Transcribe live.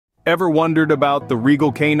Ever wondered about the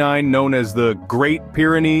regal canine known as the Great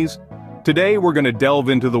Pyrenees? Today we're going to delve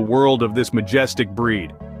into the world of this majestic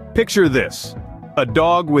breed. Picture this: a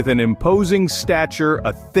dog with an imposing stature,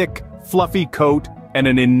 a thick, fluffy coat, and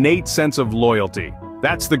an innate sense of loyalty.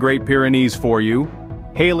 That's the Great Pyrenees for you.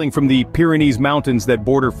 Hailing from the Pyrenees mountains that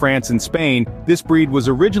border France and Spain, this breed was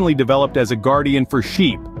originally developed as a guardian for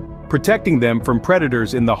sheep, protecting them from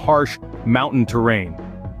predators in the harsh, mountain terrain.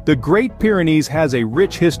 The Great Pyrenees has a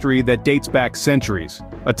rich history that dates back centuries,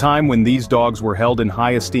 a time when these dogs were held in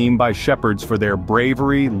high esteem by shepherds for their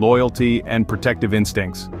bravery, loyalty, and protective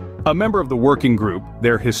instincts. A member of the working group,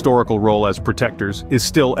 their historical role as protectors is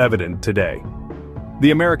still evident today. The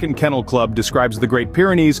American Kennel Club describes the Great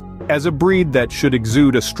Pyrenees as a breed that should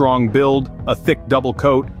exude a strong build, a thick double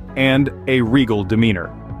coat, and a regal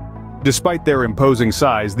demeanor. Despite their imposing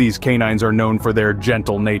size, these canines are known for their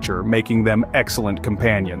gentle nature, making them excellent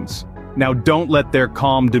companions. Now don't let their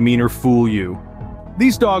calm demeanor fool you.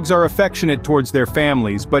 These dogs are affectionate towards their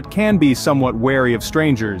families, but can be somewhat wary of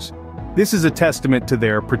strangers. This is a testament to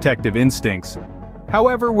their protective instincts.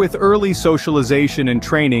 However, with early socialization and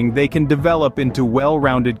training, they can develop into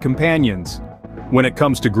well-rounded companions. When it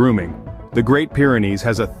comes to grooming, the Great Pyrenees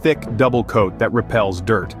has a thick double coat that repels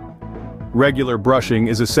dirt. Regular brushing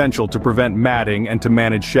is essential to prevent matting and to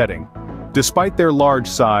manage shedding. Despite their large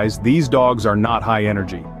size, these dogs are not high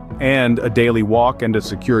energy, and a daily walk and a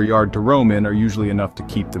secure yard to roam in are usually enough to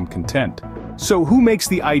keep them content. So who makes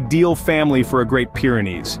the ideal family for a Great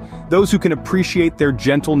Pyrenees? Those who can appreciate their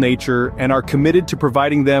gentle nature and are committed to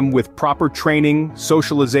providing them with proper training,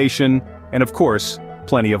 socialization, and of course,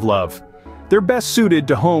 plenty of love. They're best suited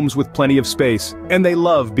to homes with plenty of space, and they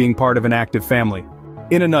love being part of an active family.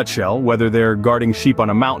 In a nutshell, whether they're guarding sheep on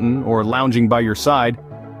a mountain or lounging by your side,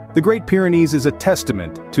 the Great Pyrenees is a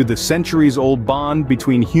testament to the centuries-old bond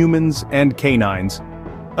between humans and canines,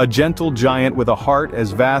 a gentle giant with a heart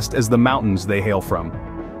as vast as the mountains they hail from.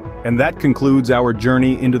 And that concludes our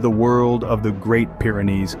journey into the world of the Great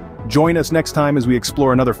Pyrenees. Join us next time as we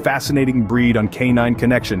explore another fascinating breed on Canine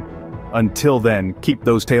Connection. Until then, keep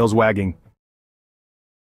those tails wagging.